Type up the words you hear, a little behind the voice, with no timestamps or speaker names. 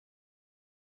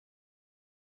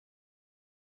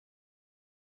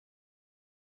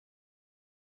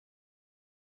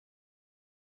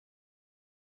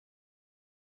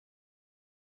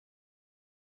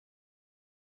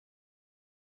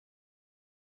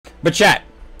But chat,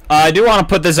 I do want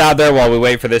to put this out there while we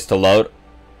wait for this to load.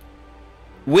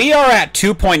 We are at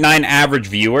 2.9 average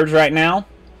viewers right now.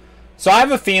 So I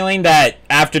have a feeling that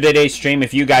after today's stream,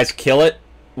 if you guys kill it,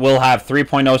 we'll have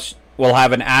 3.0, we'll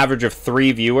have an average of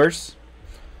 3 viewers.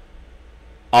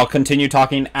 I'll continue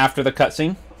talking after the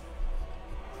cutscene.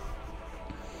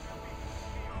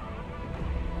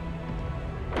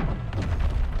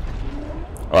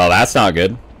 Well, that's not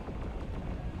good.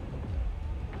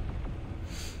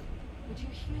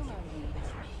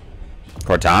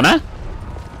 Cortana?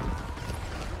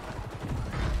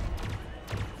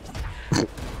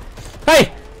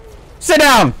 Hey! Sit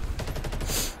down!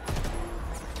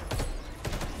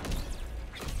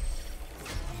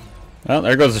 Well,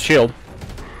 there goes the shield.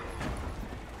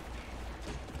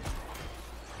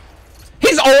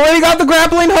 He's already got the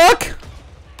grappling hook?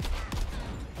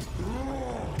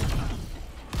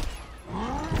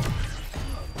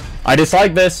 I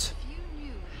dislike this. You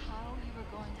knew how you were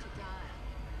going to die.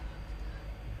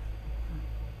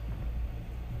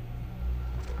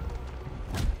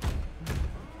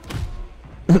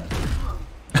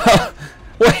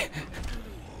 Wait.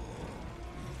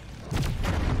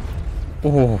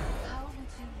 Oh. How would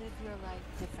you live your life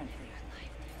differently?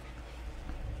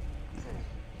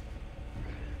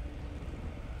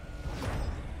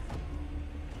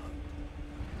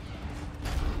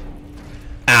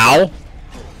 Ow.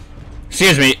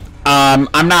 Excuse me.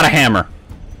 I'm not a hammer.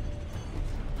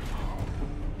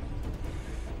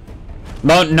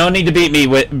 No need to beat me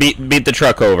with beat the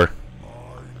truck over.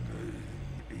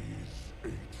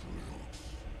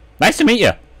 Nice to meet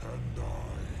you.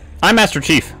 I'm Master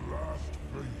Chief.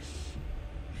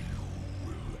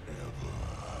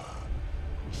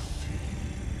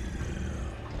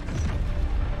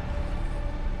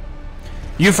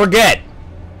 You forget.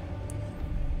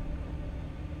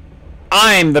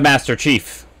 I'm the Master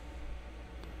Chief.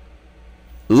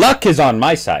 Luck is on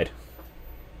my side.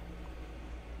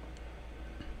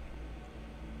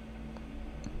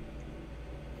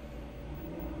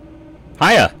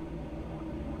 Hiya.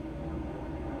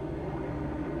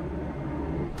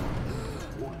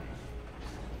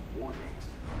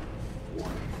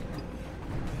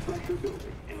 Pressure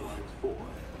building in lines 4,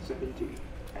 17,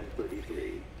 and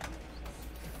 33.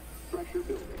 Pressure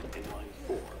building in lines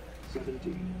 4,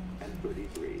 17, and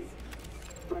 33.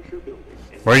 Pressure building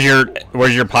in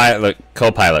Where's your pilot,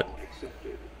 co-pilot?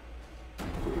 accepted.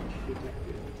 Breach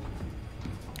detected.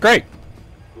 Great.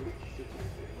 Breach detected.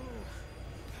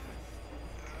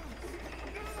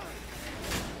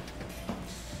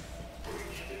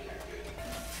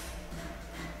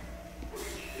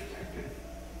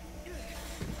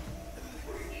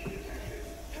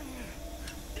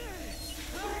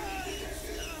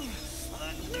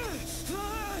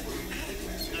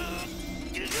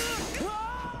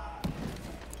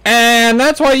 And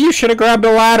that's why you should have grabbed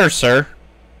a ladder, sir.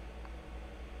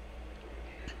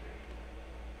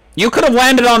 You could have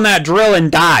landed on that drill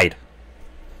and died.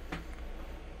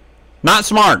 Not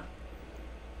smart.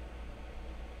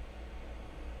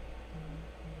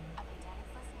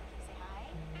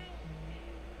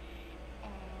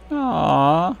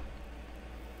 Aww.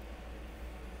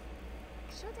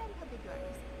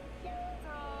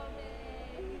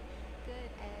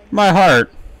 My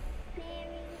heart.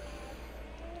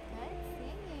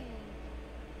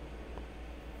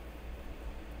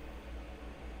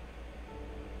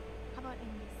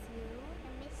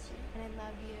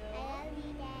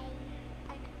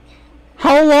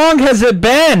 How long has it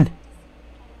been?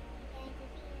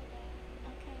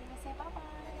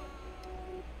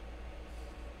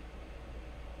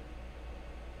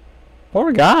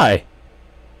 Poor guy.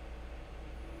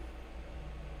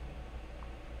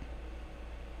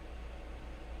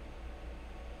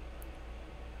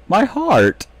 My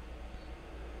heart.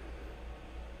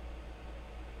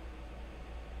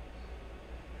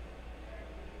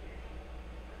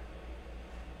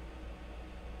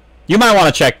 You might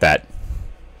want to check that.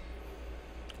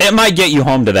 It might get you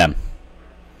home to them.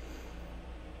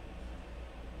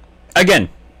 Again,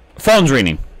 phone's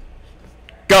ringing.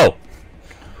 Go.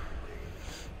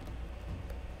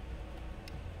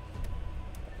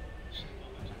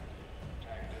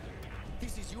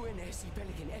 This is UNSC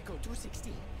Pelican Echo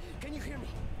 216. Can you hear me?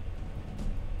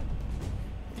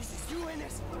 This is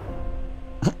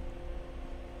UNSC.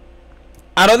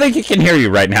 I don't think he can hear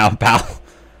you right now, pal.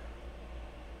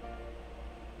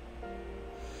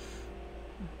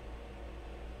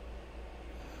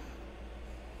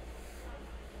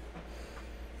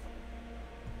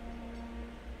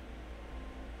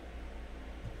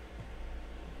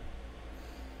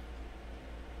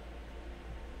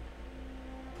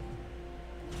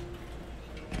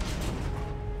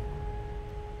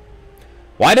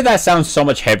 Why did that sound so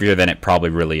much heavier than it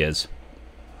probably really is?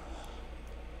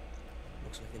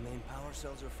 Looks like the main power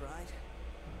cells are fried.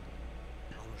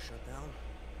 Almost shut down.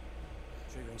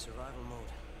 Triggering survival mode.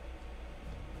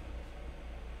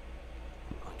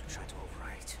 I'm going to try to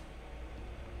overwrite.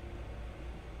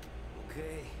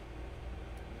 Okay.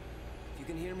 If you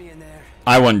can hear me in there,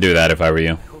 I wouldn't do that if I were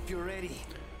you. I hope you're ready.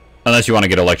 Unless you want to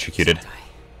get electrocuted. Don't die.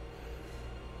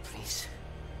 Please.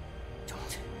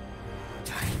 Don't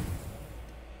die.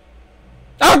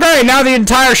 Oh great, now the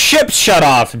entire ship's shut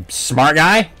off, smart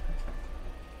guy.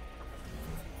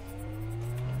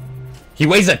 He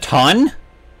weighs a ton?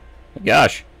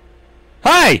 Gosh.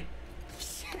 Hi!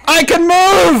 I can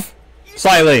move!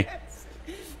 Slightly.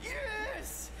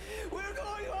 Yes! We're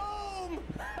going home!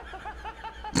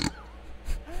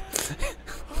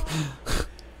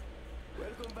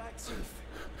 Welcome back, Chief.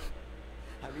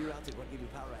 I rerouted what little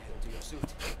power I held to your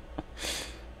suit.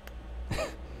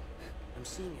 I'm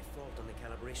seeing a fault on the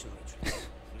calibration matrix.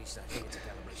 At least I think it's a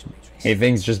calibration matrix. He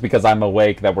thinks just because I'm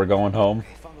awake that we're going home.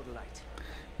 Okay, follow the light.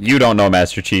 You don't know,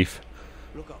 Master Chief.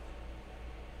 Look up.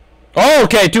 Oh,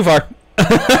 okay, too far. Now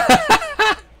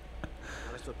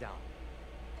let's look down.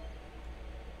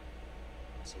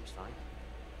 Seems fine.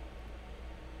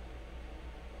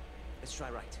 Let's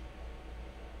try right.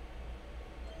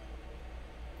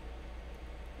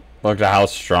 Look at how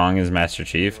strong is Master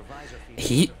Chief. Your visor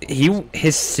feeds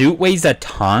His suit weighs a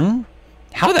ton?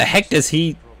 How the heck does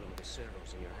he... problem with the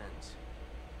servos in your hands.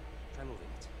 Try moving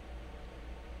it.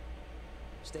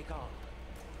 Stay calm.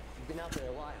 You've been out there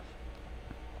a while.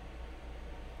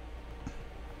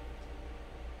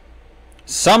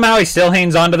 Somehow he still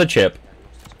hangs on to the chip.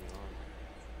 Diagnostics going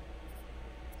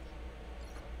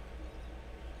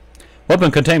on.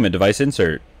 Weapon containment device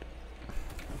insert.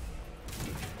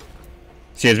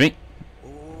 Excuse me.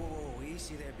 Oh,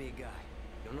 easy there, big guy.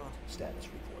 You're not. Status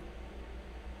report.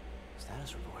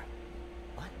 Status report.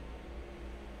 What?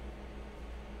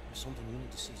 There's something you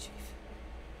need to see, Chief.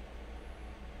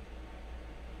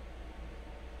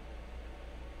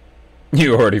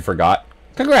 You already forgot.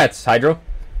 Congrats, Hydro.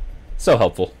 So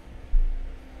helpful.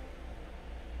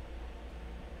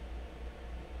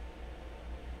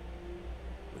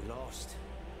 We lost.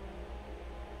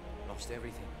 Lost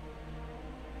everything.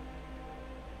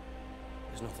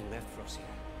 There's nothing left for us here.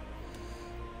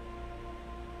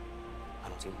 I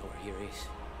don't even know where here is.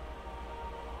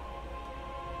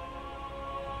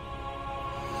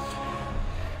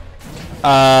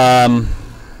 Um...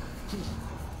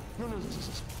 No, no, no.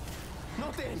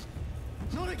 Not then.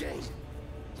 Not again.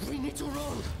 We need to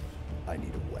run. I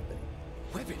need a weapon.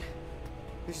 Weapon.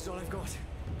 This is all I've got.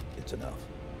 It's enough.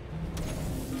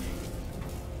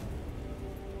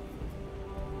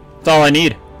 That's all I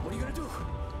need. What are you gonna do?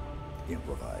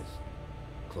 Improvise.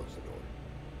 Close the door.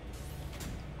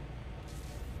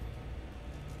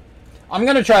 I'm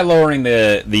gonna try lowering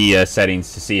the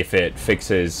settings to see if it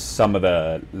fixes some of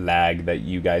the lag that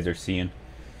you guys are seeing.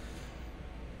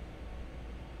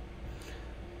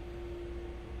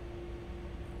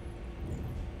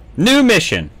 New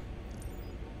mission.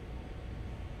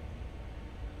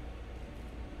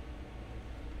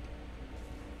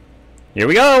 Here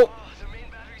we go. Oh, the main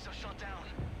batteries are shut down.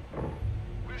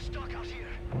 We're stuck out here.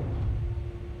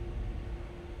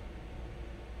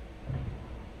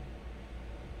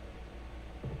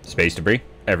 Space debris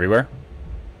everywhere.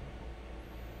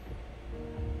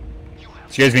 You have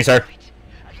Excuse me, sir. to fight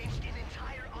against an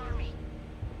entire army.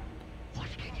 What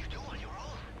can you do on your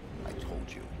own? I told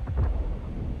you.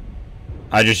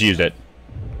 I just used it.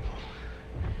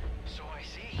 So I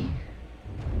see.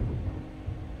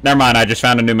 Never mind, I just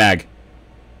found a new mag.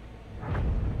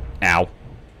 Ow.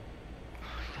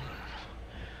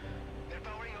 They're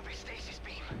powering up a stasis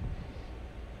beam.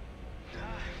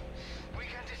 We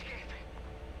can't escape.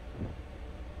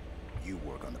 You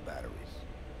work on the batteries.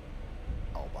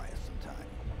 I'll buy us some time.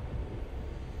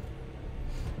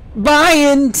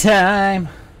 Buying time.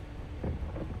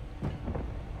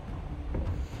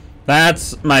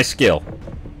 That's my skill.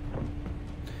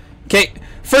 Okay,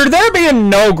 for there being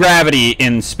no gravity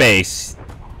in space,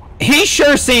 he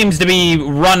sure seems to be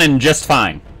running just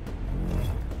fine.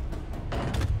 I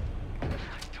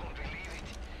don't believe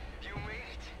it. You made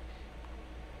it.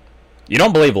 You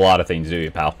don't believe a lot of things, do you,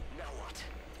 pal? Now what?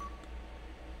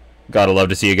 Gotta love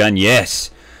to see a gun.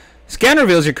 Yes. Scan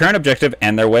reveals your current objective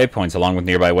and their waypoints, along with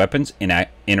nearby weapons,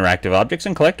 interactive objects,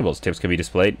 and collectibles. Tips can be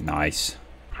displayed. Nice.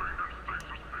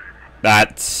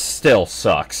 That still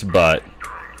sucks, but...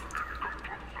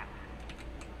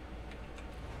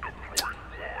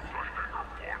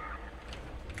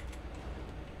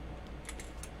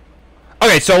 Okay,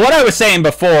 Okay, so what I was saying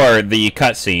before the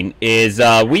cutscene is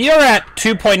we are at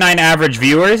 2.9 average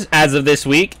viewers as of this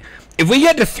week. If we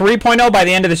get to 3.0 by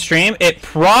the end of the stream, it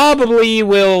probably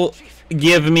will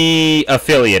give me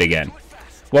affiliate again.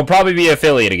 We'll probably be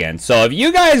affiliate again. So if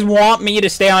you guys want me to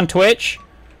stay on Twitch,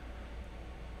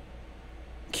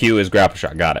 Q is grapple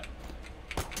shot. Got it.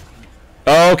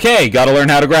 Okay, gotta learn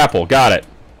how to grapple. Got it.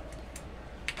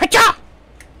 Hacha!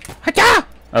 Hacha!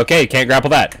 Okay, can't grapple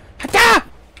that. Hacha!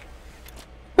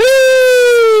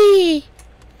 Whee!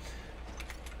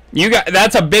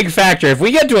 That's a big factor. If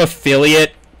we get to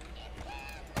affiliate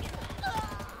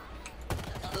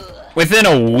within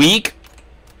a week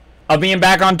of being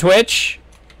back on Twitch,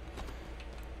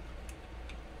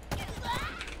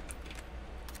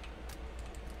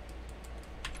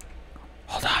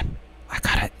 hold on, I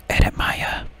gotta edit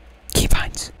my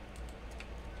keybinds.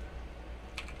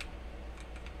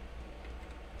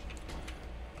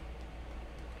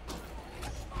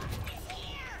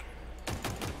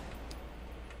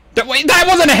 Wait, that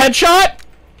wasn't a headshot?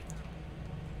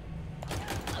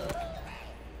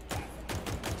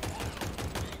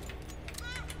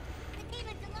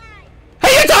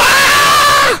 Hey, it's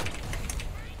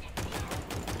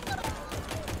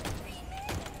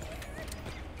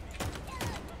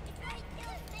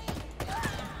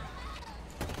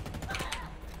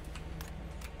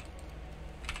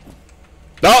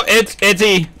No, it's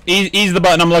E. E's the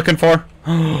button I'm looking for.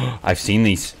 I've seen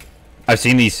these. I've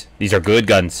seen these. These are good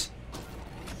guns.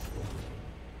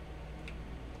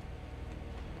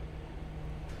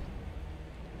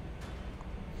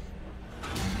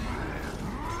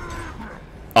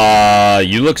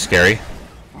 You look scary.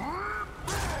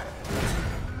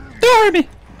 Don't hurt me.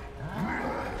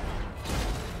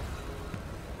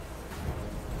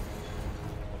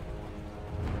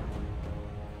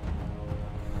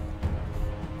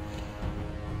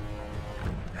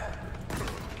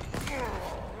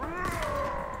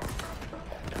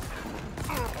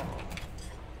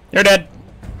 You're dead.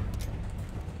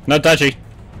 No touchy.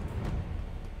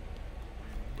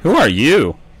 Who are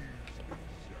you?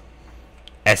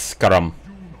 Escarum.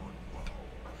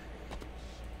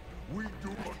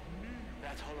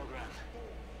 That hologram.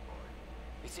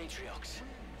 It's Atriox.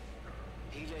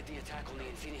 He led the attack on the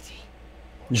Infinity.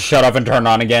 Shut up and turn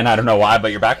on again. I don't know why,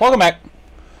 but you're back. Welcome back.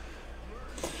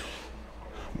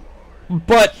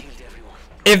 But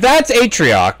if that's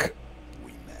Atriox,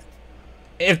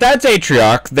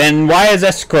 then why is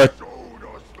Escarum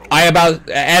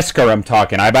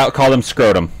talking? I about called him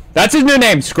Scrotum. That's his new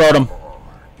name, Scrotum.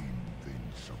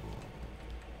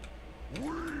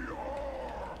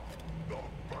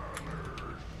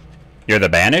 You're the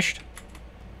Banished?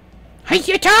 How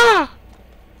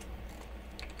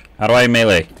do I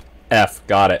melee? F.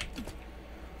 Got it.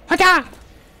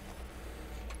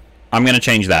 I'm gonna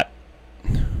change that.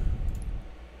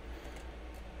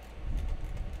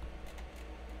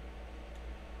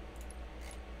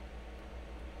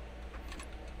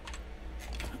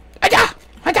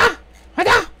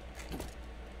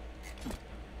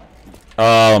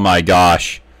 Oh my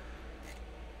gosh.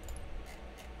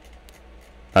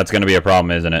 That's gonna be a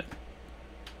problem, isn't it?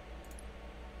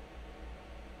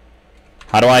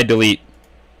 How do I delete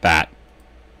that?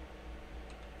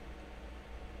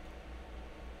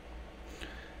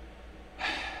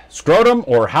 Scrotum,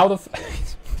 or how the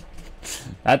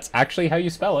that's actually how you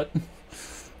spell it.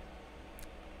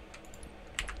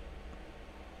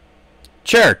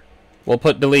 Sure. We'll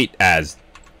put delete as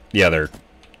the other.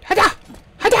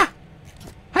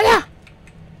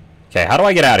 Okay, how do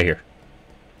I get out of here?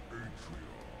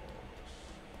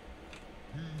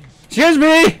 Excuse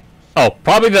me! Oh,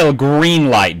 probably the green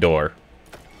light door.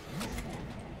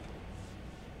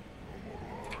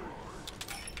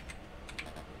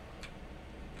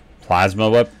 Plasma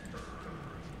whip.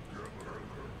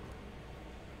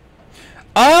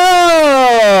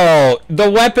 Oh! The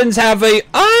weapons have a...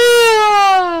 Oh!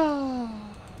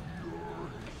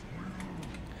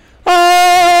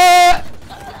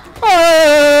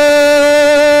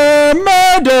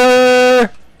 Murder!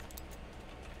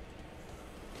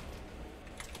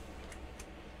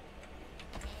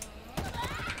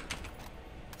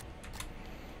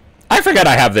 I forgot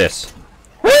I have this.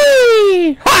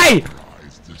 Whee! Hi!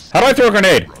 How do I throw a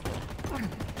grenade?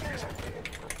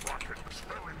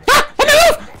 Ah! Let me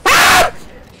move! Ah!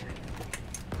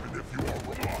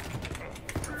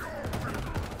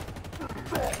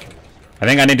 I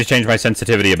think I need to change my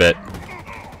sensitivity a bit.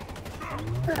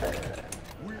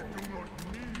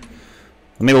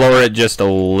 Let me lower it just a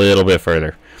little bit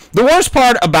further. The worst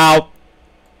part about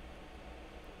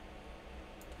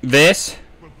this...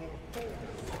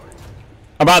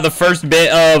 about the first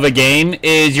bit of a game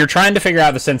is you're trying to figure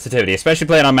out the sensitivity, especially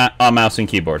playing on mouse and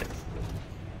keyboard.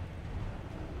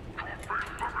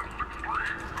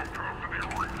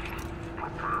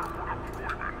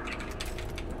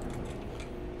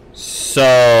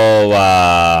 So,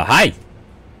 hi.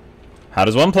 How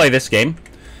does one play this game?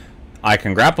 I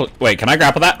can grapple. Wait, can I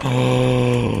grapple that?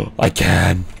 Oh, I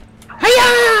can.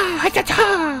 Hiya!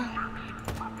 Hi-cha-cha!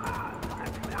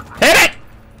 Hit it!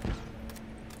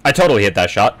 I totally hit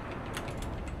that shot.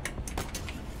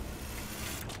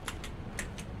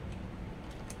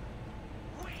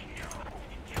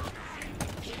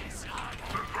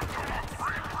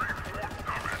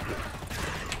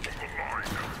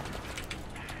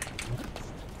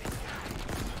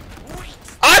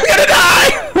 I'm gonna die!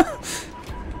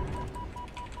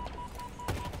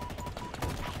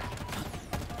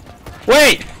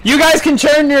 Wait, you guys can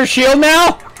turn your shield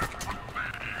now?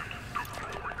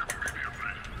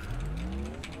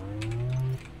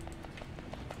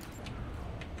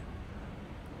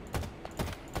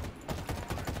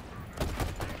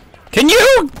 Can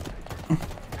you?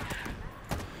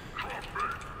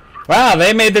 Wow,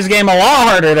 they made this game a lot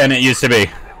harder than it used to be.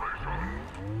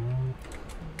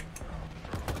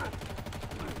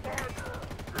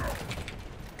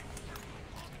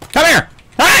 Come here!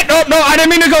 Ah, no, no, I didn't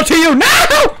mean to go to you! No!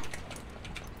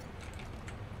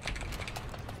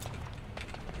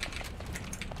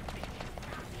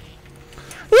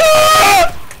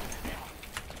 Ah!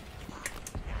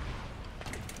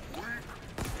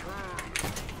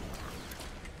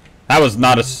 That was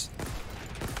not a...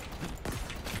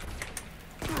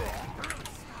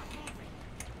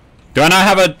 Do I not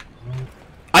have a...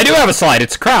 I do have a slide,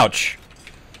 it's crouch.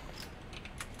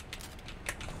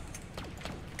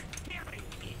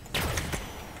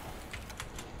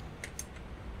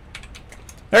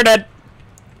 They're dead.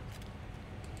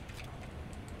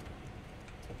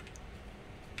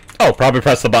 Oh, probably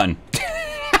press the button.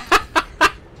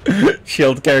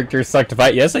 Shield characters suck to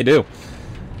fight. Yes, I do.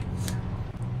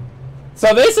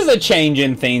 So this is a change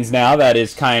in things now that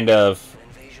is kind of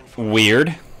weird.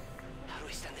 How do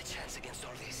we stand a chance against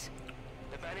all this?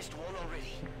 The Banished won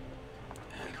already.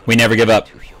 We never give up.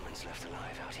 2 humans left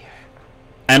alive out here.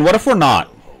 And what if we're not?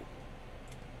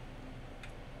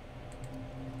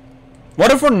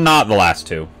 What if we're not the last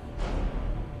two?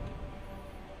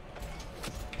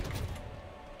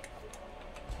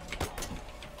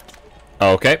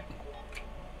 Okay.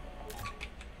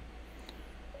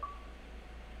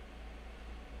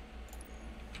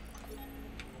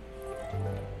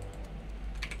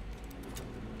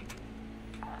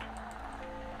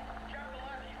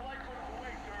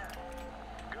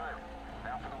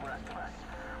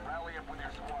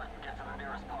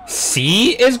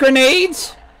 C is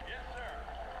grenades?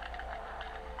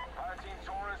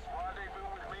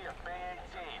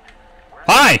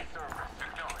 Hi!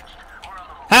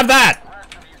 Have that!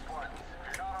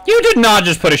 You did not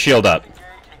just put a shield up.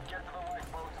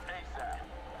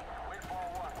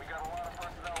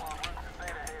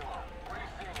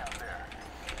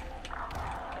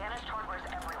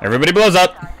 Everybody blows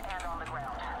up.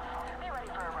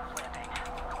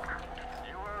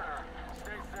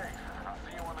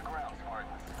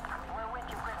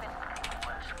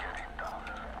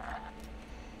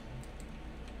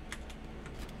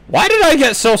 Why did I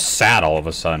get so sad all of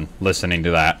a sudden listening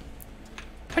to that?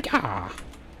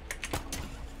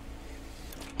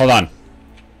 Hold on.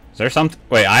 Is there something?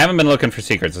 Wait, I haven't been looking for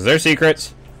secrets. Is there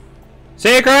secrets?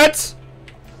 Secrets?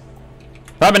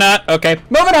 Probably not. Okay,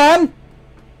 moving on.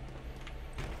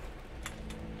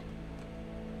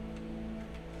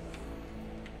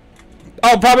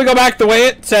 Oh, probably go back the way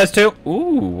it says to.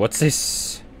 Ooh, what's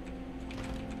this?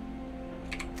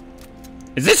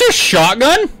 Is this a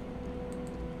shotgun?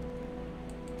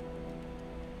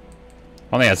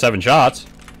 Only had 7 shots.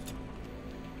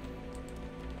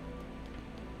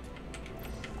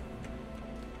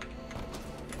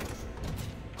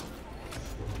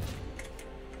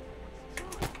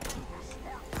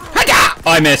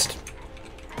 Oh, I missed.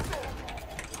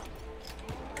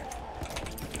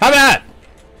 How about that?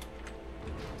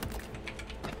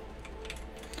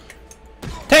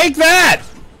 Take that!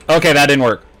 Okay, that didn't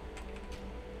work.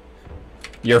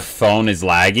 Your phone is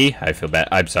laggy. I feel bad.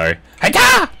 I'm sorry.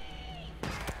 Hi-ta!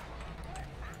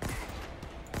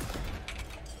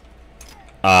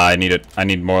 I need it. I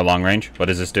need more long range. What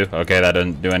does this do? Okay, that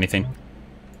doesn't do anything.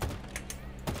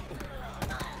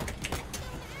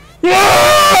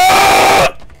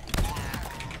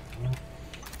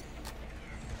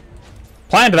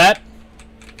 Planned that.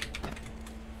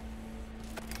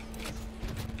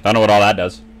 Don't know what all that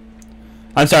does.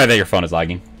 I'm sorry that your phone is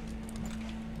lagging.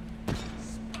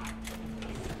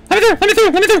 through! Let me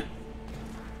through! Let me through!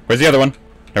 Where's the other one?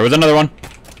 There was another one.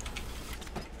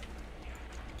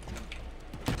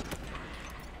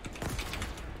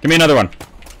 Give me another one.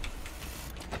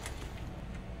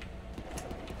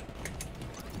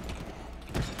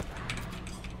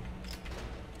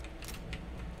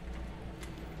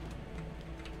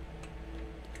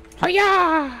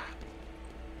 Hiya!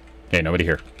 Okay, nobody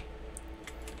here.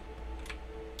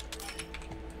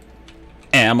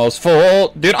 Ammo's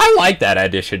full. Dude, I like that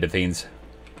addition to things.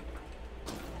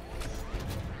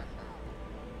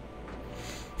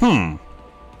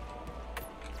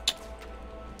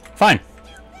 Fine.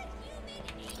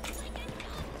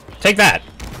 Take that.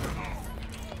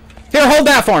 Here, hold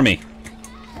that for me.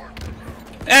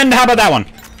 And how about that one?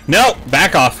 No,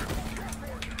 back off.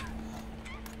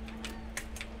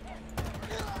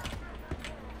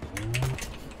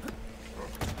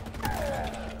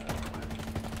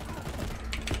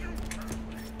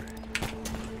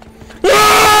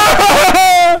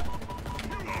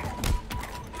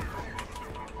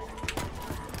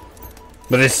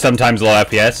 But it's sometimes low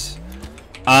FPS.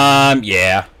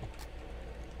 Yeah.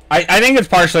 I think it's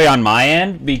partially on my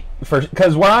end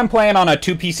because when I'm playing on a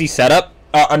 2PC setup,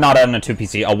 not on a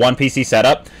 2PC, a 1PC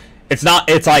setup, it's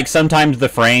like sometimes the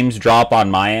frames drop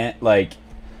on my end, like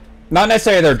not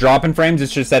necessarily they're dropping frames,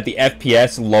 it's just that the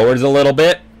FPS lowers a little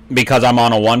bit because I'm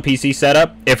on a 1PC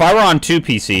setup. If I were on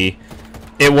 2PC,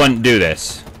 it wouldn't do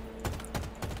this.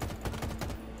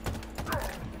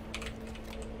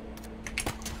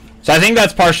 So I think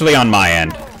that's partially on my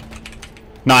end,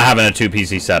 not having a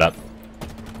 2PC setup.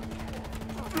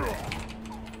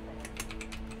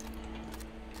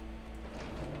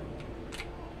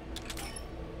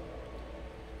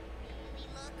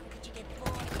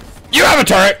 You have a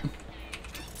turret!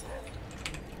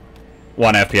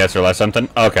 1 FPS or less something?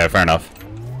 Okay, fair enough.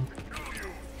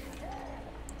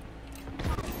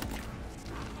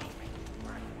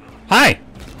 Hi!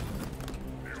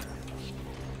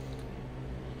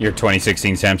 Your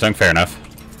 2016 Samsung, fair enough.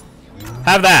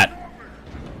 Have that!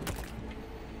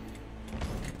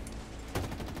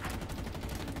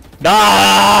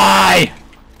 Die!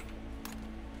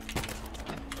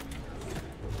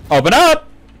 Open up!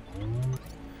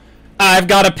 I've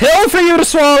got a pill for you to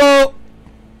swallow!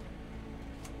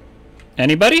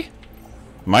 Anybody?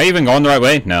 Am I even going the right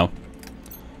way? No.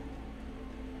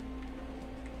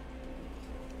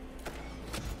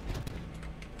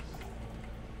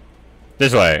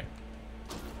 This way.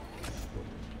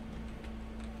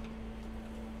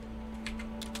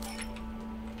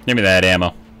 Give me that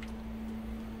ammo.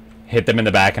 Hit them in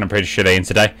the back and I'm pretty sure they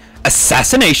insta-die.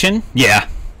 Assassination? Yeah.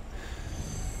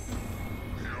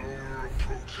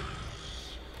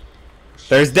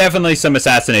 There's definitely some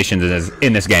assassinations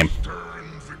in this game.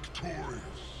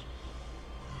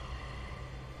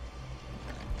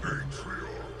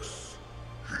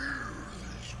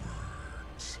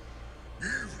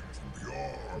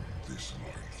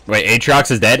 Wait,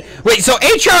 Aatrox is dead? Wait, so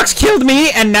Aatrox killed me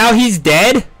and now he's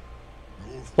dead?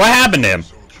 What happened to him?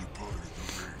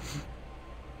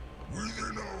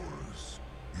 Within hours,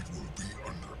 it will be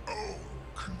under our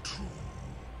control.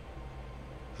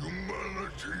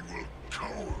 Humanity will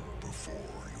cower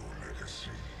before your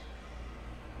legacy.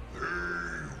 They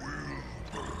will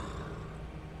burn.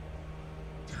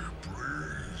 Their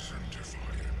praise and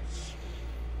defiance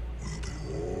will be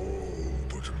all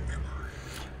but a memory.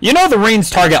 You know the Marines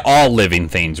target all living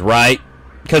things, right?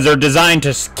 Because they're designed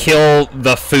to kill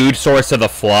the food source of the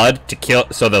flood,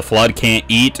 so the flood can't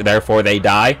eat, therefore they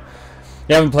die.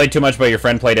 You haven't played too much, but your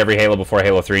friend played every Halo before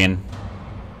Halo 3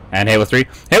 and Halo 3.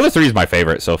 Halo 3 is my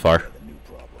favorite so far.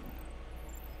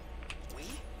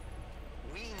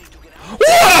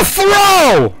 What a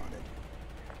throw!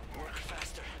 Work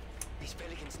faster. These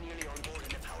pelicans nearly on board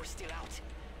and the power's still out.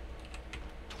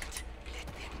 Don't let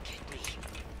them get me.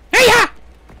 Hey-ya!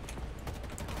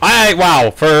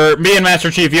 Wow, for being Master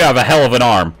Chief, you have a hell of an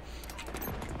arm.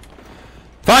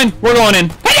 Fine, we're going in.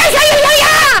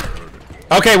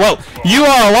 Okay, well, you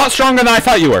are a lot stronger than I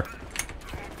thought you were.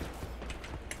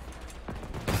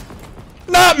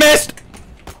 Not missed!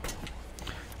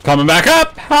 Coming back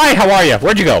up. Hi, how are you?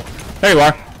 Where'd you go? There you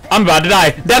are. I'm about to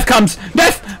die. Death comes.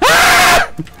 Death!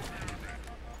 Ah!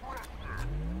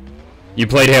 You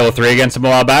played Halo 3 against him a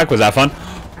while back. Was that fun?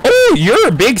 Oh, you're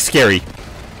a big scary.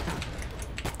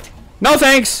 No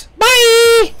thanks.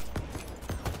 Bye!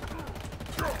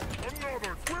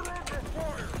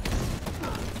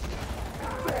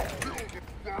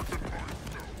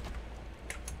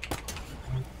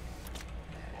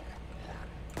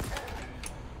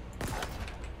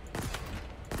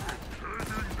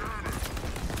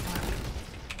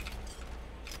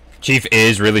 Chief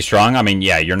is really strong. I mean,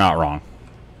 yeah, you're not wrong.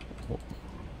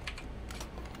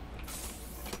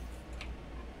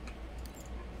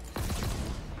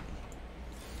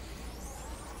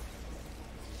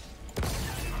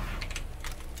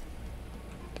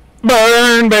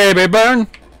 Burn, baby, burn.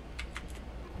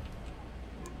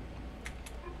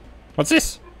 What's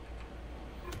this?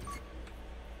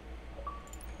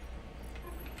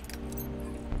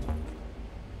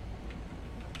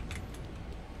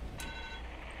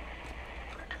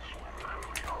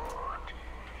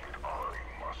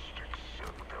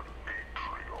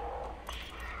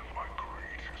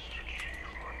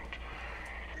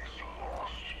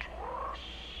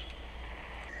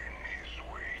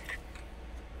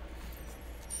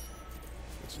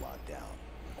 It's locked down.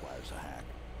 Requires a hack.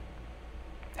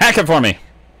 Hack it for me.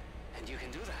 And you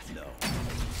can do that. No.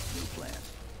 New plan.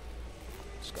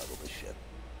 Scuttle the ship.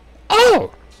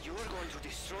 Oh! You are going to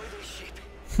destroy the ship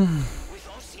with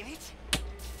us in it?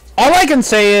 All I can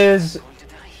say is, Going to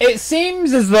die. it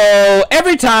seems as though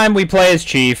every time we play as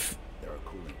Chief, There are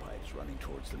cooling pipes running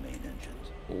towards the main engines.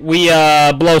 we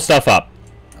blow stuff up.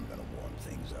 I'm gonna warm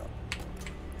things up.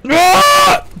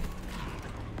 Ah!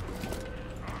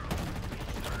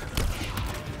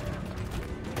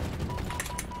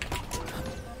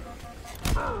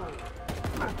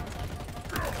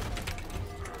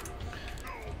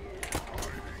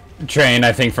 Trained,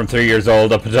 I think, from 3 years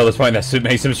old up until this point. That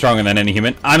makes him stronger than any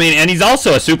human. I mean, and he's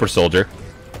also a super soldier.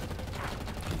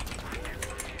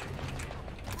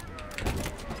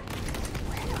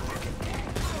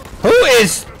 Who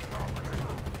is...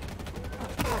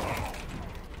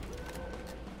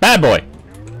 Bad boy.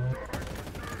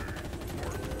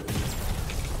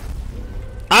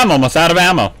 I'm almost out of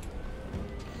ammo.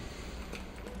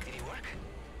 Did it work?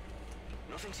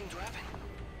 Nothing seemed to happen.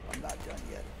 I'm not done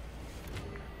yet.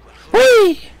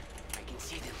 Whee! I can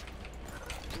see them.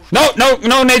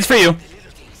 No nades for you. The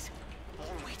little things. All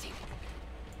waiting.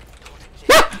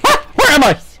 Where am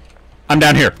I? I'm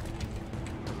down here.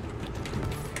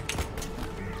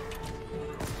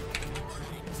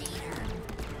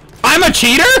 I'm a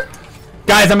cheater?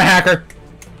 Guys, I'm a hacker.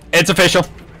 It's official.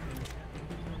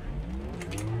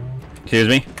 Excuse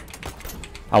me.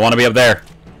 I want to be up there.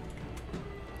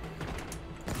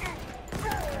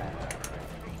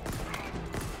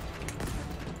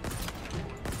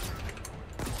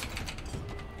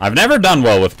 I've never done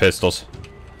well with pistols.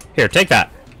 Here, take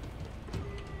that.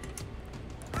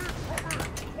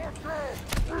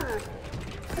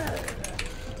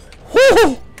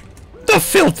 Whoo! The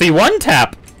filthy one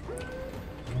tap.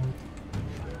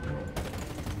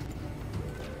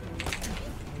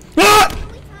 Ah!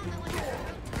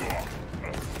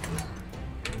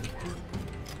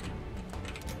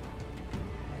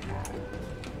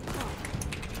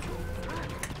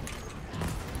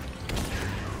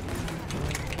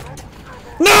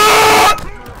 No!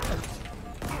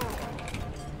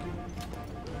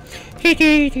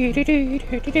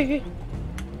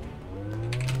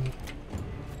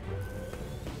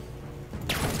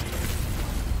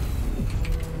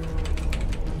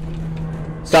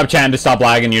 Stop chatting to stop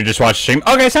lagging. You just watch the stream.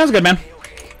 Okay, sounds good, man.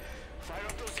 Okay. Fire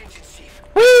up those engines, Chief.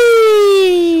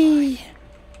 Whee!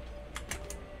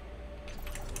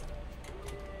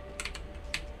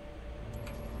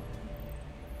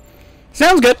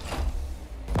 Sounds good.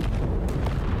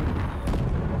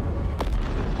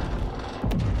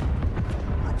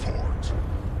 Report.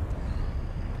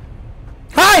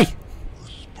 Hi! The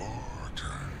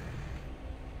Spartan.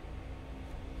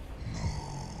 No.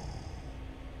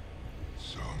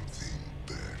 Something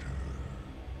better.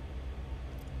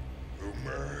 The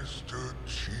Master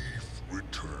Chief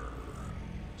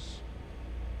returns.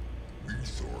 We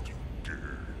thought you dead.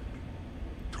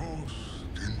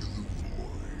 Tossed into the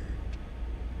void.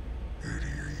 Yet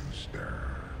here you stand.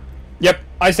 Yep,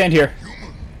 I stand here.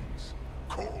 Humans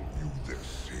call you their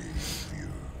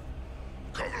savior.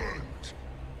 Covenant.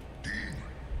 Demon.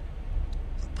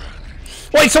 The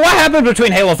Banished. Wait, so what happened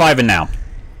between Halo 5 and now?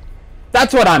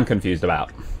 That's what I'm confused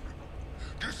about.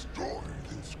 Destroy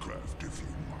this craft if you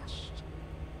must.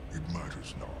 It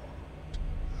matters not.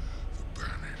 The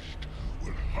Banished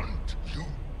will hunt you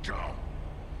down.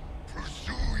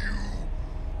 Pursue you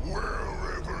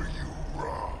wherever you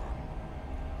run.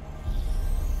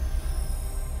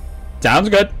 Sounds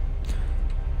good.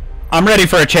 I'm ready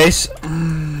for a chase. No.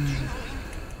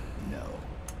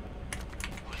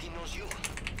 Well, he knows you.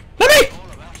 Let me!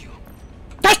 All about you.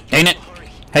 Gosh, dang it. Hurry.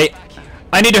 Hey, Back here.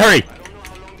 I need to hurry. I don't know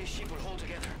how long this ship will hold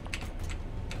together.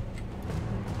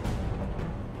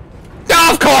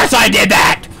 Of course I did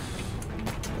that!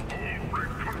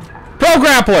 Pro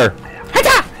Grappler!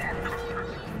 Hacha!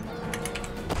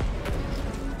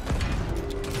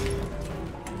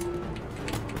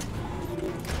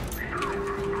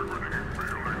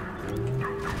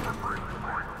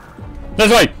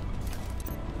 This way!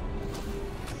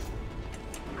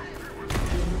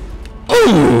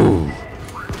 Ooh!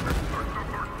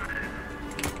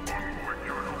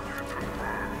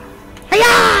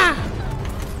 Hiya!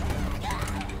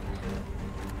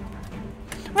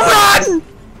 Run!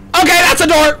 Okay, that's a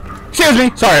door! Excuse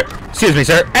me. Sorry. Excuse me,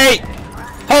 sir. Hey!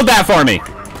 Hold that for me.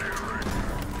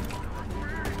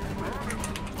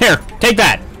 Here, take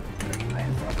that.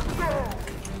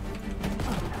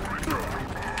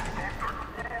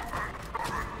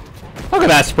 Look at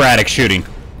that sporadic shooting.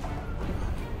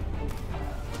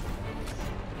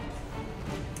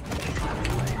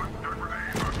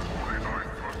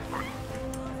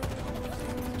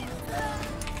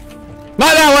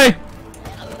 Not that way!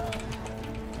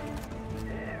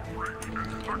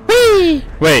 Whee!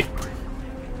 Wait.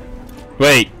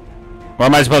 Wait. Where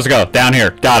am I supposed to go? Down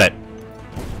here. Got it.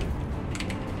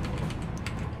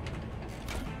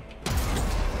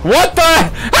 What the?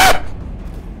 Ah!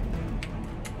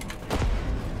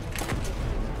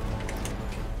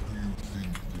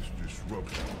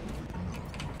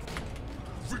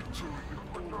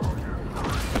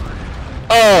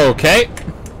 Okay.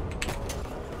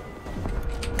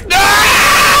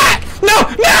 Ah! No!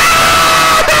 No!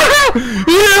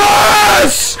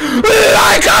 Yes!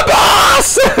 Like a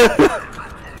boss!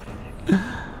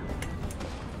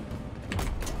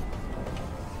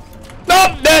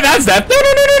 Nope, that's that. No,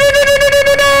 no, no, no, no, no, no, no, no,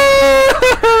 no, no.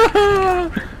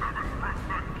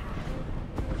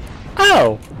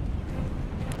 Oh.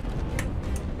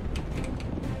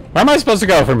 Where am I supposed to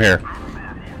go from here?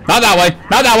 Not that way.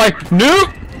 Not that way. Nope.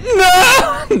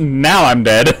 No. Now I'm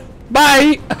dead.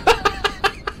 Bye.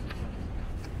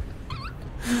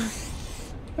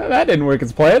 That didn't work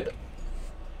as planned.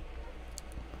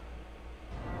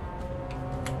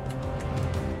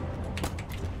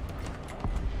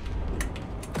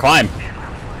 Climb.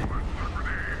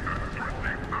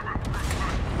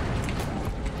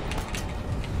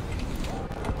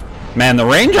 Man, the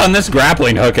range on this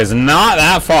grappling hook is not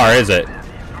that far, is it?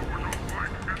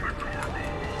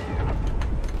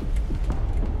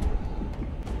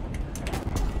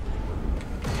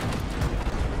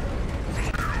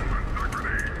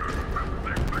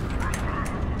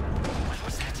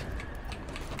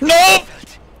 Nope!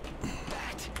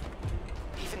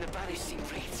 Even the Banished seem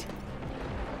great.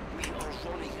 We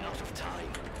are running out of time.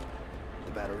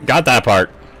 The battery. Got that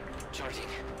part. Charging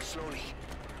slowly.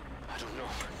 I don't know.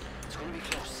 It's gonna be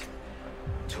close.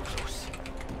 Too close.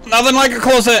 Nothing like a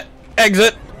close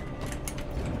exit.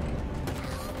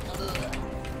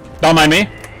 Don't mind me.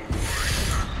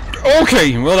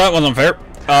 Okay, well that wasn't fair.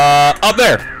 Up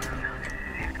there.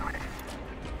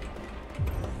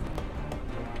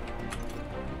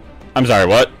 I'm sorry,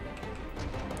 what?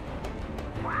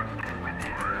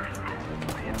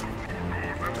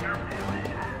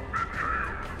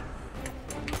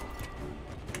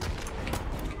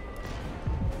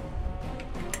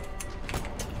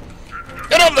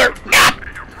 Get up there! Ah!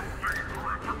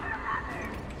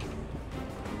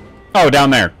 Oh, down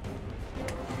there.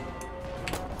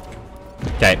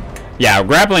 Okay. Yeah,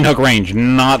 grappling hook range,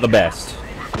 not the best.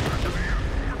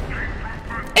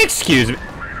 Excuse me.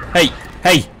 Hey,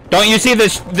 hey, don't you see the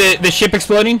ship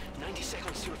exploding? 90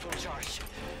 seconds to a full charge.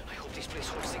 I hope this place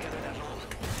holds together that long.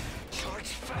 Charge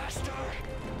faster.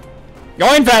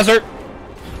 Going faster.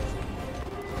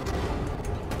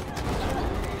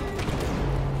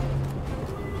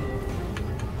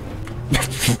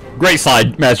 Great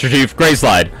slide, Master Chief. Great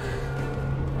slide.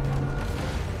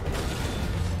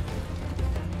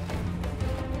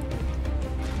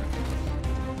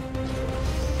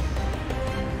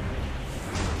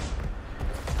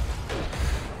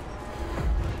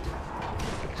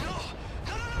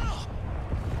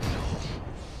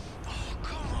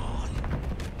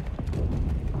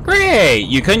 Great!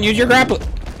 You couldn't use your grapple.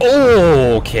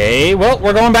 Okay, well,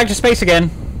 we're going back to space again.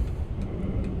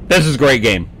 This is a great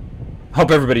game. Hope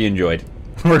everybody enjoyed.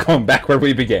 We're going back where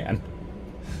we began.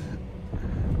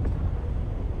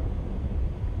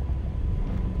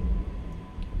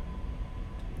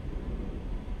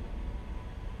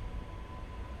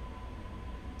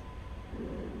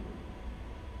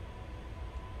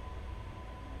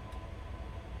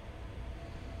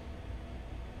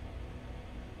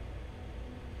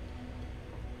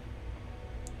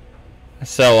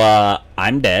 So,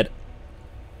 I'm dead.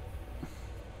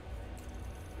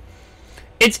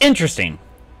 It's interesting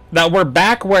that we're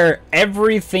back where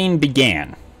everything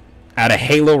began, at a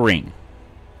Halo ring.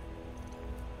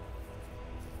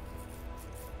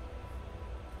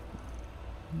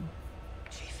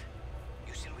 Chief,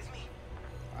 you still with me?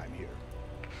 I'm here.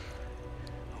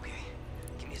 Okay,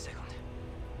 give me a second.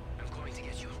 I'm going to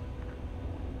get you.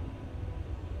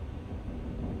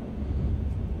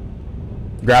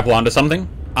 Grapple onto something?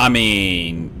 I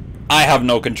mean, I have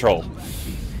no control.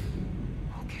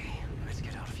 Okay, let's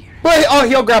get out of here. But oh,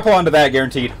 he'll grapple onto that,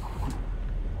 guaranteed.